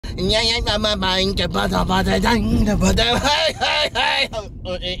Bang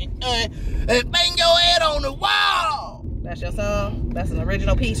your head on the wall. That's your song? That's an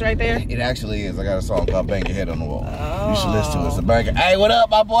original piece right there? It actually is. I got a song called Bang Your Head on the Wall. Oh. You should listen to it. It's a banger. Hey, what up,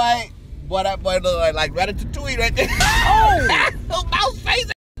 my boy? Boy, that boy look like Ratatouille right there. Oh! Mouse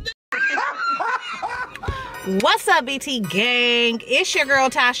face. What's up, BT gang? It's your girl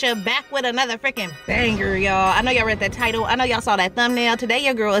Tasha back with another freaking banger, y'all. I know y'all read that title. I know y'all saw that thumbnail. Today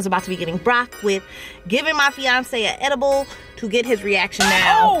your girl is about to be getting Brock with giving my fiance an edible to get his reaction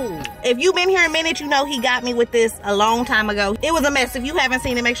now. Oh. If you've been here a minute, you know he got me with this a long time ago. It was a mess. If you haven't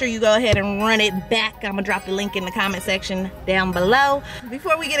seen it, make sure you go ahead and run it back. I'm gonna drop the link in the comment section down below.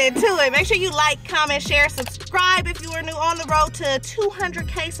 Before we get into it, make sure you like, comment, share, subscribe if you are new, on the road to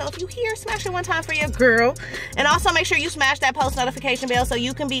 200K. So if you here, smash it one time for your girl. And also make sure you smash that post notification bell so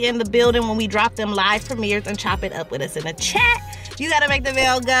you can be in the building when we drop them live premieres and chop it up with us in the chat. You gotta make the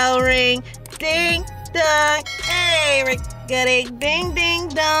bell go ring, ding, dong, hey, ring. Ding, ding,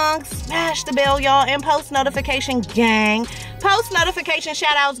 dong. Smash the bell, y'all, and post notification gang. Post notification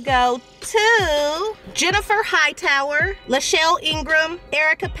shout outs go to Jennifer Hightower, Lachelle Ingram,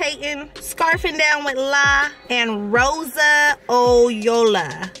 Erica Payton, Scarfing Down with La, and Rosa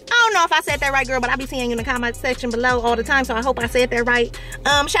Oyola. I don't know if I said that right, girl, but I be seeing you in the comment section below all the time, so I hope I said that right.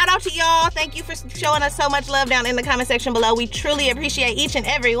 Shout out to y'all. Thank you for showing us so much love down in the comment section below. We truly appreciate each and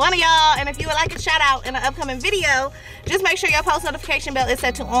every one of y'all. And if you would like a shout out in an upcoming video, just make sure your post notification bell is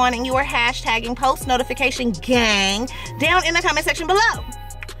set to on and you are hashtagging post notification gang down in the comment section below.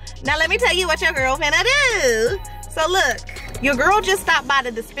 Now let me tell you what your girl finna do. So look, your girl just stopped by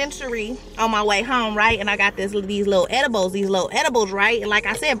the dispensary on my way home, right? And I got these little edibles, right? And like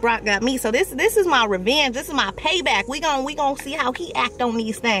I said, Brock got me. So this is my revenge. This is my payback. We gonna see how he act on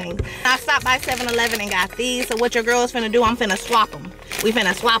these things. I stopped by 7-Eleven and got these. So what your girl is finna do, I'm finna swap them. We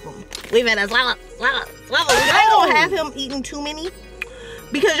finna swap them. We finna swap them. I ain't gonna have him eating too many,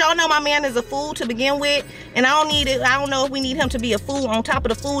 because y'all know my man is a fool to begin with, and I don't know if we need him to be a fool on top of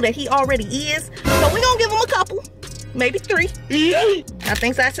the fool that he already is. So we gonna give him a couple, maybe 3. I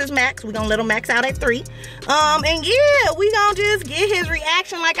think that's his max. We gonna let him max out at 3. And yeah, we gonna just get his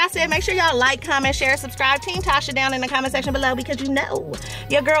reaction. Like I said, make sure y'all like, comment, share, subscribe. Team Tasha down in the comment section below, because you know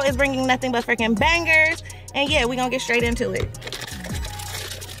your girl is bringing nothing but freaking bangers. And yeah, we gonna get straight into it.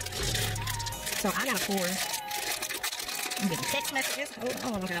 So I gotta pour. I'm getting text messages.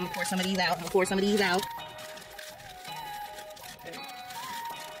 Hold on, okay, I'm gonna pour some of these out.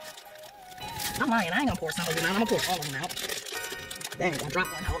 I'm lying, I ain't gonna pour some of them out. I'm gonna pour all of them out. Dang, I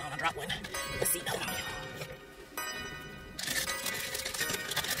dropped one. Hold on, I dropped one. Let's see, hold on.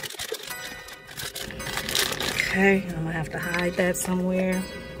 Okay, I'm gonna have to hide that somewhere.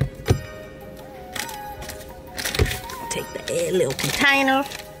 Take the little container,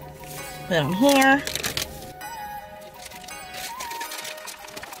 put them here.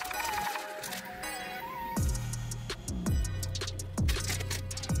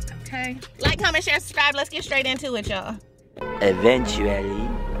 Okay. Like, comment, share, subscribe. Let's get straight into it, y'all. Eventually.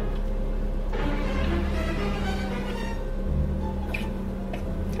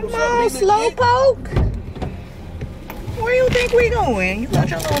 Come on, slowpoke. Where you think we going? You got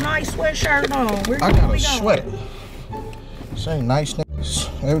your little nice sweatshirt on. Where I got a sweat. This ain't nice,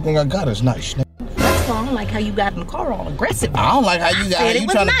 niggas. Everything I got is nice, niggas. That's why I don't like how you got in the car all aggressive. I don't like how you got. You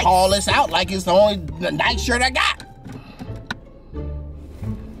trying to call this out like it's the only nice shirt I got.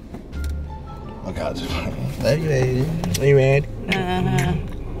 Oh God, are you ready? Are you ready?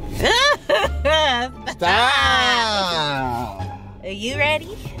 Stop. Are you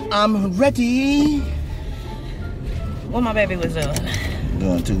ready? I'm ready. What my baby was doing?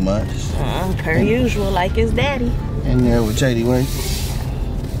 Doing too much. Per usual, like his daddy. In there with JD Wade.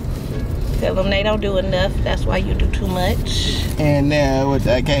 Tell them they don't do enough. That's why you do too much. And there with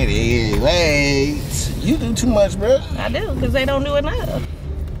that Katie. Wait, you do too much, bro. I do, because they don't do enough.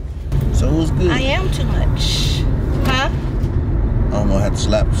 So who's good? I am too much. Huh? I don't know how to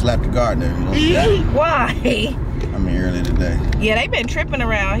slap the gardener. You know? Why? I mean, early today. Yeah, they been tripping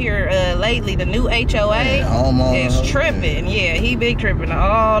around here lately. The new HOA is tripping. Yeah, he big tripping.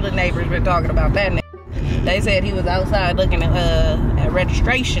 All the neighbors been talking about that. They said he was outside looking at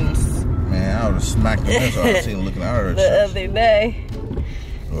registrations. Man, I would have smacked the mess out. I seen him looking at our the other day.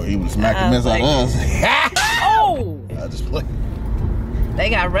 Or he would have smacked the mess out of us. Oh! I just played. They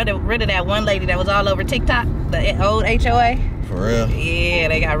got rid of that one lady that was all over TikTok, the old HOA. For real? Yeah,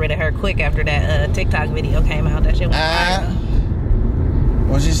 they got rid of her quick after that TikTok video came out. That shit was viral.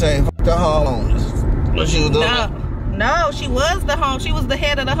 What'd she say? Fuck the homeowners. What she was doing? No, she was the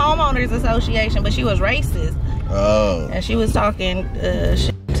head of the homeowners association, but she was racist. Oh. And she was talking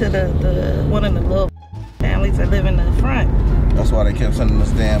shit to the one of the little families that live in the front. That's why they kept sending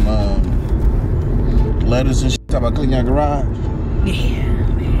us damn letters and shit talking about cleaning your garage. Yeah,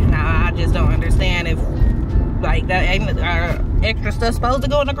 man. Nah, I just don't understand if like that ain't extra stuff supposed to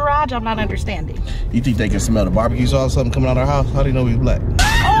go in the garage. I'm not understanding. You think they can smell the barbecue sauce or something coming out of our house? How do you know he's black?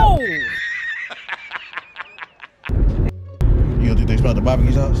 Oh! You don't think they smell the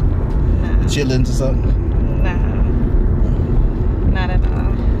barbecue sauce? Nah. The chitlins or something? Nah. Not at all.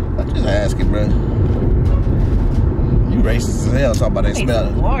 I'm just asking, bro. You racist as hell talking about they smell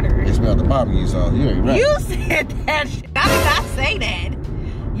it. Water. They smell the barbecue sauce. You ain't right. You said that shit. I did not say that.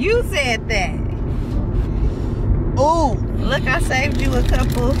 You said that. Ooh, look, I saved you a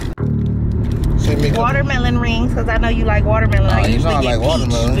couple watermelon rings because I know you like watermelon. I usually get peach,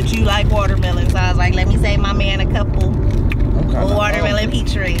 but you like watermelon, so I was like, let me save my man a couple watermelon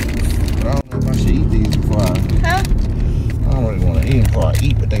peach rings. But I don't know if I should eat these before I... Huh? I don't really want to eat them before I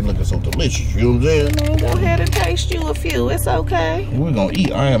eat, but they looking so delicious. You know what I'm saying? Man, go ahead and taste you a few. It's okay. We're going to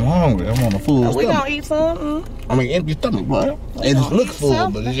eat. I am hungry. I'm on a full stomach. We're going to eat something. I mean, empty stomach, bro. It just looks full,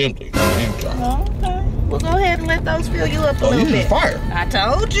 but it's empty. Okay. Well, go ahead and let those fill you up a little bit. Fire. I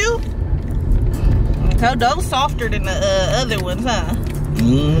told you. I told those softer than the other ones, huh?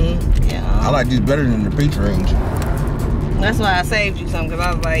 Mm-hmm. Yeah. I like these better than the peach rings. That's why I saved you some, because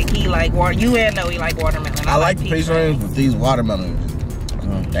I was like, he like water. You and know he like watermelon. I like the peach rings, but these watermelons,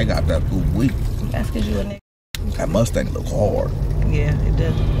 they got that food weak. That's because you a nigga. That Mustang look hard. Yeah, it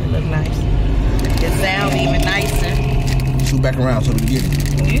does. It look nice. It sound even nicer. Shoot back around so we can get it.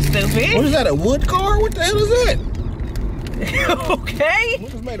 You stupid. What is that, a wood car? What the hell is that? Okay.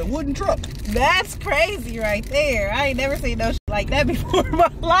 What is made a wooden truck? That's crazy right there. I ain't never seen no shit like that before in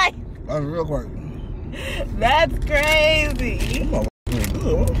my life. That's real crazy. That's crazy.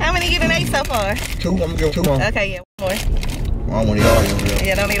 How many you done ate so far? 2. I'm gonna give 2 more. Okay, yeah, 1 more. I don't want to eat all yours.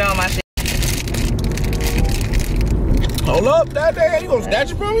 Yeah, don't eat all my shit. Hold up, that you gonna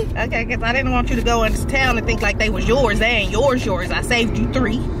snatch it from me? Okay, because I didn't want you to go into town and think like they was yours. They ain't yours. I saved you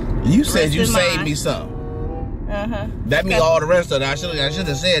 3. You said you saved me some. That means all the rest of it. I should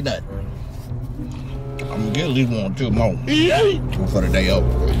have said that. I'm gonna get at least 1 or 2 more. For the day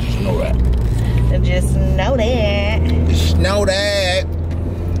over. Just know that. Just know that. Just know that.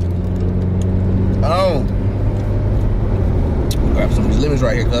 Oh. Grab some of these lemons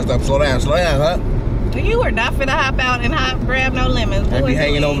right here, cuz. Slow down, huh? You were not finna hop out and grab no lemons. They be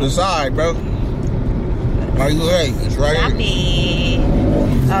hanging over the side, bro. Are you hey? It's right Stop here.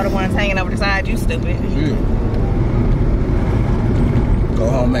 It. All the ones hanging over the side, you stupid. Yeah. Go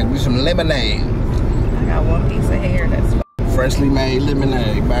home, make me some lemonade. I got 1 piece of hair that's freshly made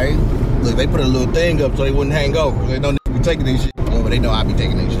lemonade, babe. Look, they put a little thing up so they wouldn't hang over. They don't be taking these shit. Oh, but they know I be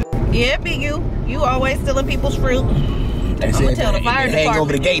taking these shit. Yeah, be you. You always stealing people's fruit. They I'm gonna tell the fire department. Hang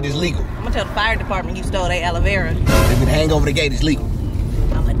over the gate is legal. I'm gonna tell the fire department you stole their aloe vera. If it hang over the gate is legal.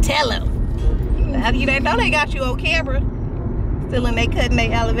 I'm gonna tell them. How do you know they got you on camera? Stealing they cutting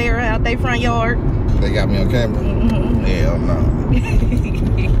their aloe vera out their front yard. They got me on camera? Hell no.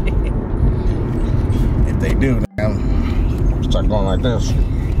 If they do, now start going like this.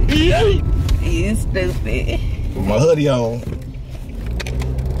 You stupid. With my hoodie on,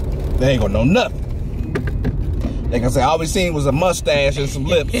 they ain't gonna know nothing. They gonna say all we seen was a mustache and some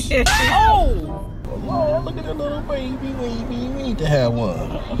lips. Oh! Lord, look at that little baby. We need to have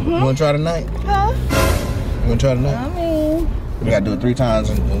one. You wanna try tonight? Huh? You wanna try tonight? I mean, we gotta do it 3 times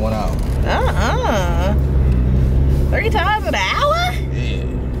in 1 hour. 3 times in an hour? Yeah.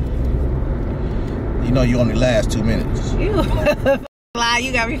 You know you only last 2 minutes. You lie,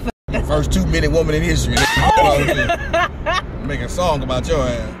 you got me fucked up. First 2-minute woman in history. Make a song about your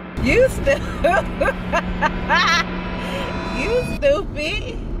ass. You stupid. You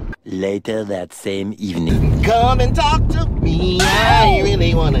stupid. Later that same evening. Come and talk to me. I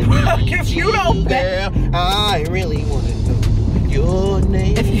really wanna if you don't girl. I really wanna know your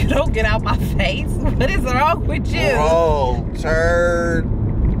name. If you don't get out my face, what is wrong with you? Oh, turn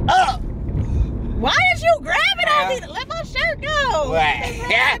up. Why is you grabbing on me? Let my shirt go. Let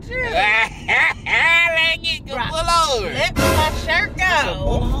it go. Pull over. Let my shirt go.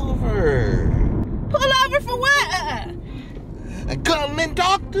 Pull over. Pull over for what? Come and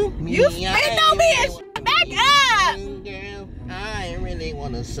talk to me. You spit on me and back up. Girl, I really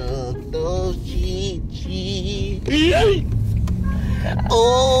wanna suck those cheeks.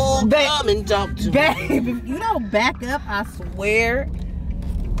 Oh, come and talk to me. Babe, if you don't back up, I swear,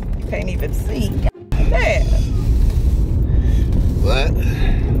 you can't even see. Damn. What?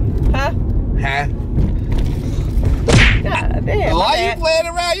 Huh? Huh? God damn. Why you playing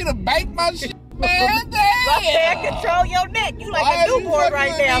around? You done banked my shit. Man, My man, control your neck. You like a newborn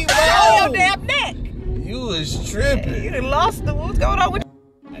right now. Control your damn neck. You was tripping. You done lost the. What's going on with you?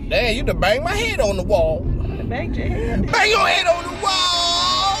 Damn, you done banged my head on the wall. Bang your head. Bang your head on the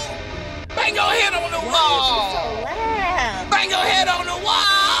wall. Bang your head on the wall. Why is you so loud? Bang your head on the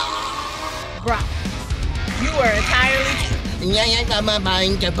wall. Brock, you are entirely.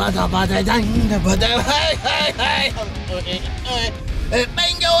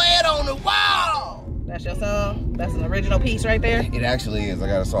 Bang your head on the wall. That's your song? That's an original piece right there? It actually is. I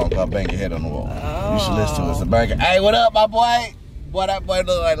got a song called Bang Your Head on the Wall. Oh. You should listen to it. It's a banger. Hey, what up, my boy? Boy, that boy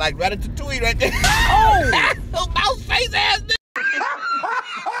look like Ratatouille right there. Oh! Mouse face ass nigga.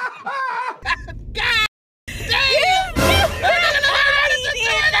 God damn!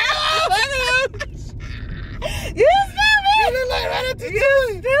 You stupid! You look like Ratatouille. You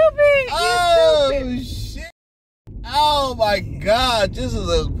stupid! Oh, You stupid! shit. Oh, my God. This is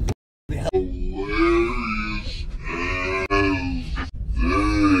a...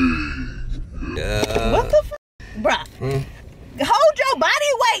 What the fuck? Bruh. Hold your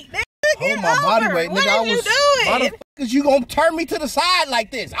body weight, nigga. Hold my body weight, nigga. What is you doing? Why the fuck is you gonna turn me to the side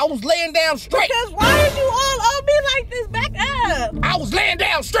like this? I was laying down straight. Because why are you all on me like this? Back up. I was laying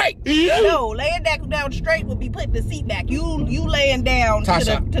down straight. No, laying down straight would be putting the seat back. You laying down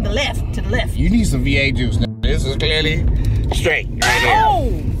Tasha, to the left. To the left. You need some VA juice now. This is clearly straight right here.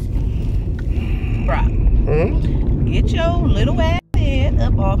 Oh! Bruh. Get your little ass head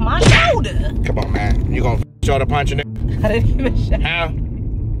up off my shoulder. Come on, man. You gonna shoulder punch it? I didn't even shut. How?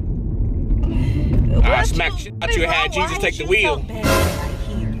 I'll smack shit out you had Jesus take the wheel.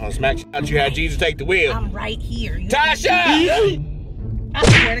 I'll smack shit out you had Jesus take the wheel. I'm right here. Tasha! I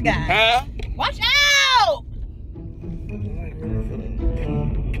swear to God. Huh? Watch out!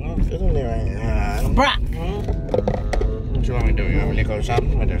 I'm feeling it right now. Brock. What you want me to do? You want me to go to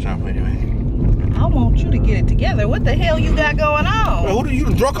something? What there's something anyway? I want you to get it together. What the hell you got going on? Well, you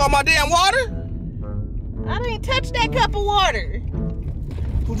done drunk all my damn water? I didn't touch that cup of water.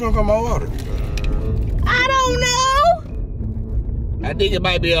 Who drunk all my water? I don't know. I think it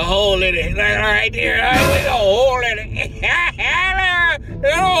might be a hole in it. Right there. There's a hole in it.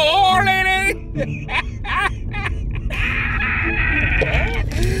 There's a hole in it.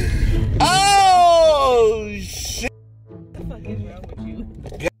 Oh, shit. What the fuck is wrong with you?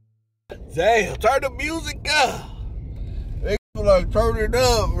 Damn, turn the music up. They like, turn it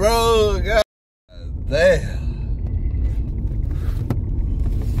up, bro. God damn.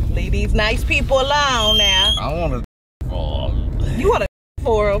 Leave these nice people alone now. I want to. You want to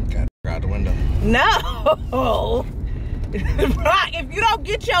for them? Gotta go out the window. No. Brock, if you don't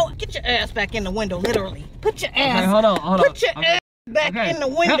get your ass back in the window, literally. Put your ass. Okay, hold on. Put your ass back in the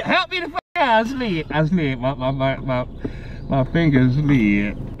window. Help me the fuck out. I slid. My fingers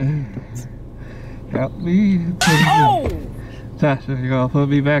slid. Help me. Oh! Tasha, you gonna put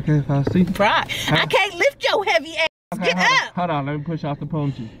me back in if I see? Brock, I can't lift your heavy ass. Okay, Get up. Hold on, let me push off the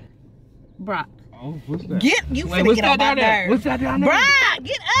ponytail. Brock. Oh, what's that? You finna get on my nerves. What's that down there? Brock,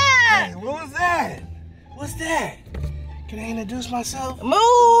 get up. Hey, what was that? What's that? Can I introduce myself?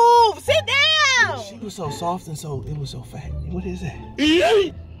 Move. Sit down. She was so soft and it was so fat. What is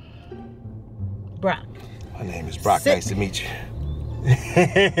that? Brock. My name is Brock. Sit. Nice to meet you.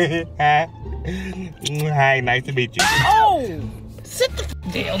 Hi, nice to meet you. Oh. Sit the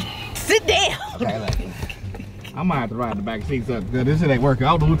f down. Sit down. Okay, I might have to ride the back seats up. This shit ain't working.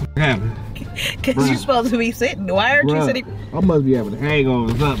 I don't know what the fuck happened. Because you're supposed to be sitting. Why aren't you sitting? I must be having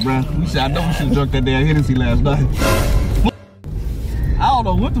hangovers up, bruh. I know we should have drunk that damn Hennessy last night. I don't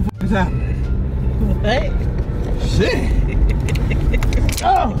know what the fuck is happening. What? Shit.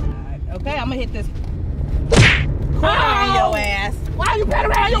 Oh. Okay, I'm going to hit this corner on your ass. Why are you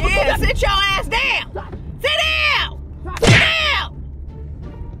patting around? Yeah, sit your ass down. Sit down. Sit down.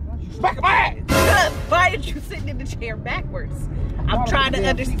 Smack my ass. Why are you sitting in the chair backwards? I'm trying to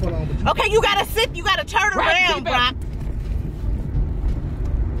understand. Okay, you gotta sit. You gotta turn around, Brock.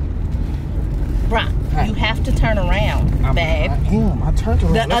 Brock, you have to turn around, babe. I turned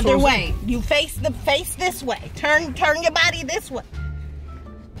around. The other way. You face this way. Turn your body this way.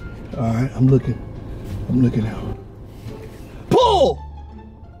 All right, I'm looking out. Pull!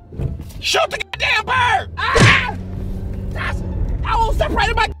 Shoot the goddamn bird! Ah! I won't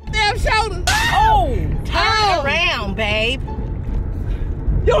separate my damn shoulder. Oh, turn around, babe.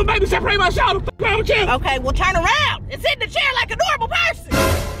 You don't make me separate my shoulder. What's wrong with you? Okay, well turn around and sit in the chair like a normal person.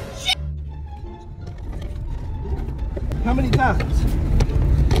 Shit. How many times?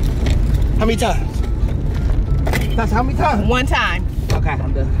 That's how many times? One time. Okay,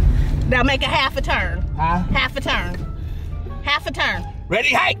 I'm done. Now make a half a turn. Huh? Half a turn. Half a turn.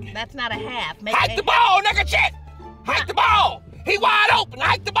 Ready, hike. That's not a half. Hike the ball, nigga, shit. Hike the ball. He wide open.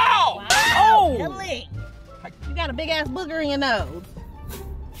 Hike the ball. Wow. Oh. Ellie. You got a big ass booger in your nose.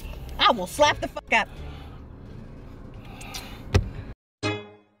 I will slap the fuck out.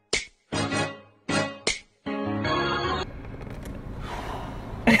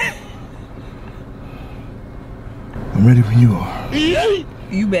 I'm ready when you are.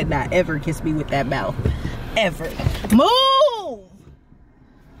 You better not ever kiss me with that mouth. Ever. Move!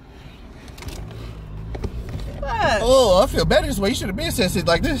 What? Oh, I feel better this way. You should have been said shit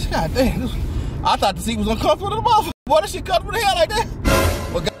like this. God damn. I thought the seat was uncomfortable to the motherfucker. Boy, this shit comfortable to hell like that.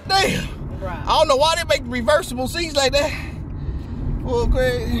 Well, god damn. Right. I don't know why they make reversible seats like that. Oh,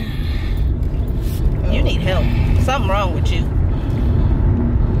 great. You need help. Something wrong with you.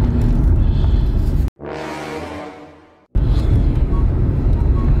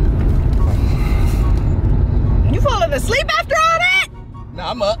 You falling asleep after all that?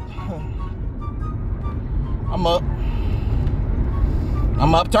 Nah, I'm up. I'm up.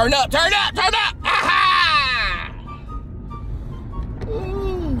 I'm up. Turn up. Turn up. Turn up. Aha!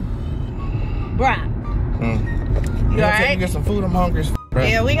 Ooh. Bruh. You alright? Get some food. I'm hungry. Right?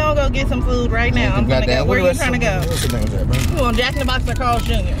 Yeah, we gonna go get some food right now. I'm gonna go. Where you trying to go? What's the name of that, bro? You want Jack in the Box or Carl's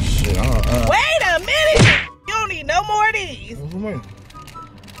Jr.? Shit, Wait a minute! You don't need no more of these.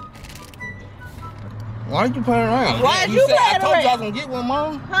 Why you playing around? Why you playing around? I told you I was gonna get one,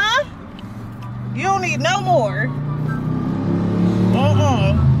 Mom. Huh? You don't need no more.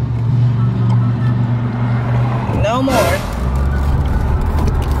 No more.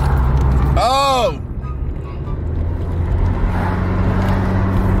 Oh!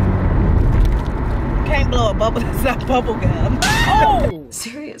 Can't blow a bubble. That's not bubble gum. Oh!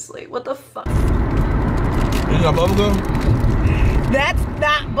 Seriously, what the fuck? You got bubble gum? That's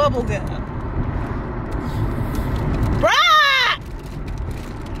not bubble gum. Bruh!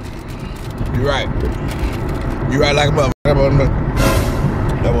 You're right. You're right like a mother. That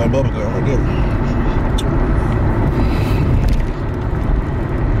wasn't bubble gum right there.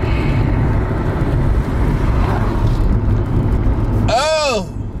 Oh!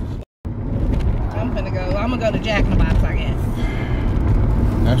 I'm gonna go to Jack in the Box, I guess.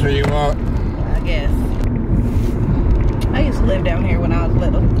 That's where you want? I guess. I used to live down here when I was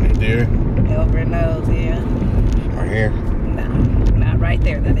little. Right there? Over in those, yeah. Right here? No, not right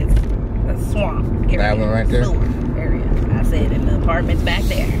there. That is a swamp area. That one right there? Sewer area. I said in the apartments back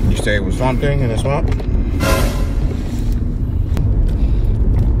there. You stay with Swamp Thing in the swamp?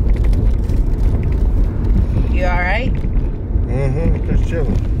 You alright? Mm-hmm, just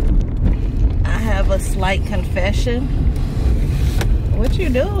chilling. I have a slight confession. What you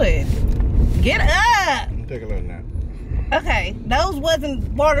doing? Get up! Take a look now. Okay, those wasn't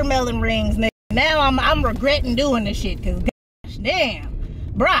watermelon rings, nigga. Now I'm regretting doing this shit, cause gosh damn.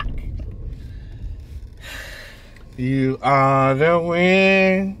 Brock. You are the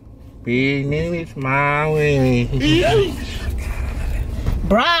wind, beneath my wings.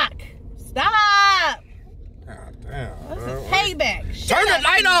 Brock, stop! God damn. This is payback. Turn the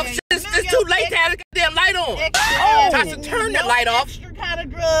light off. It's too late to have the goddamn light on. Tasha, turn the light off. Extra kind of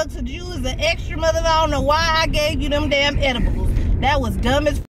drugs. So you was an extra mother. I don't know why I gave you them damn edibles. That was dumb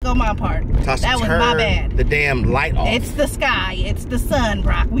as f on my part. Tasha, that was my bad. The damn light off. It's the sky. It's the sun,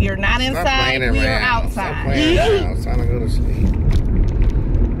 Brock. We are not inside. We are outside. Stop playing around. I'm trying to go to sleep.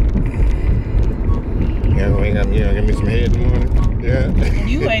 You gonna give me some head in the morning? Yeah.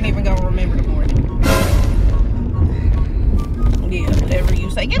 You ain't even gonna remember the morning. Yeah, whatever you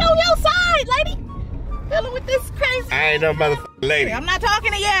say. Get on your side, lady. Dealing with this crazy. I ain't no motherfucking lady. I'm not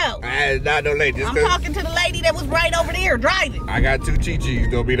talking to you. I ain't not no lady. I'm talking to the lady that was right over there driving. I got two Chi-Chis.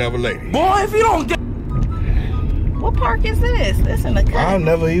 Don't be the other lady. Boy, if you don't get... What park is this? This in the cut. I've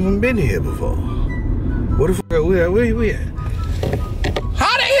never even been here before. What the fuck are we at? Where we at?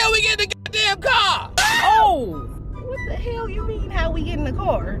 How the hell we get in the goddamn car? Oh! What the hell you mean how we get in the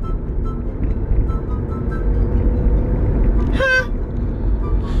car? Huh?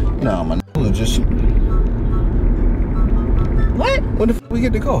 No, my was just... What? When the fuck we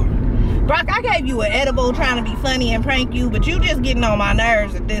get in the car? Brock, I gave you an edible trying to be funny and prank you, but you just getting on my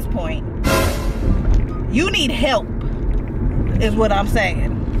nerves at this point. You need help, is what I'm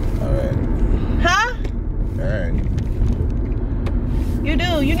saying. Alright. Huh? Alright. You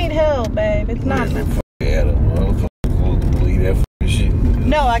do. You need help, babe. It's not. Believe that shit.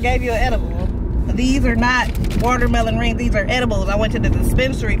 No, I gave you an edible. These are not watermelon rings. These are edibles. I went to the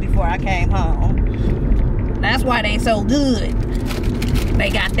dispensary before I came home. That's why they so good. They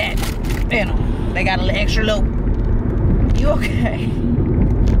got that, you know, they got a little extra low. You okay?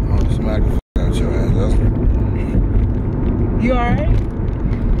 I'll smack the f out your ass. You alright?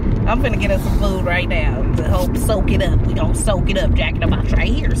 I'm finna get us some food right now to help soak it up. We gonna soak it up, Jack in the Box right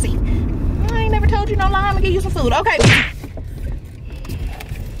here. See, I ain't never told you no lie. I'm gonna get you some food. Okay.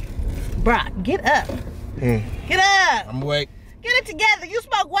 Brock, get up. Get up. I'm awake. Get it together. You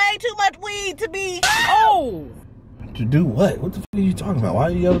smoke way too much weed to be. Oh. To do what? What the fuck are you talking about? Why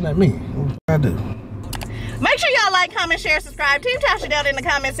are you yelling at me? What I do? Make sure y'all like, comment, share, subscribe. Team Tasha down in the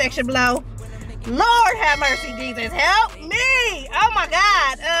comment section below. Lord have mercy, Jesus. Help me. Oh my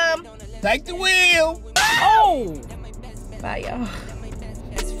God. Take the wheel. Oh. Bye, y'all.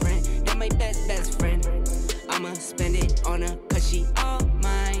 Best friend, my best friend. I'ma spend it on her 'cause she all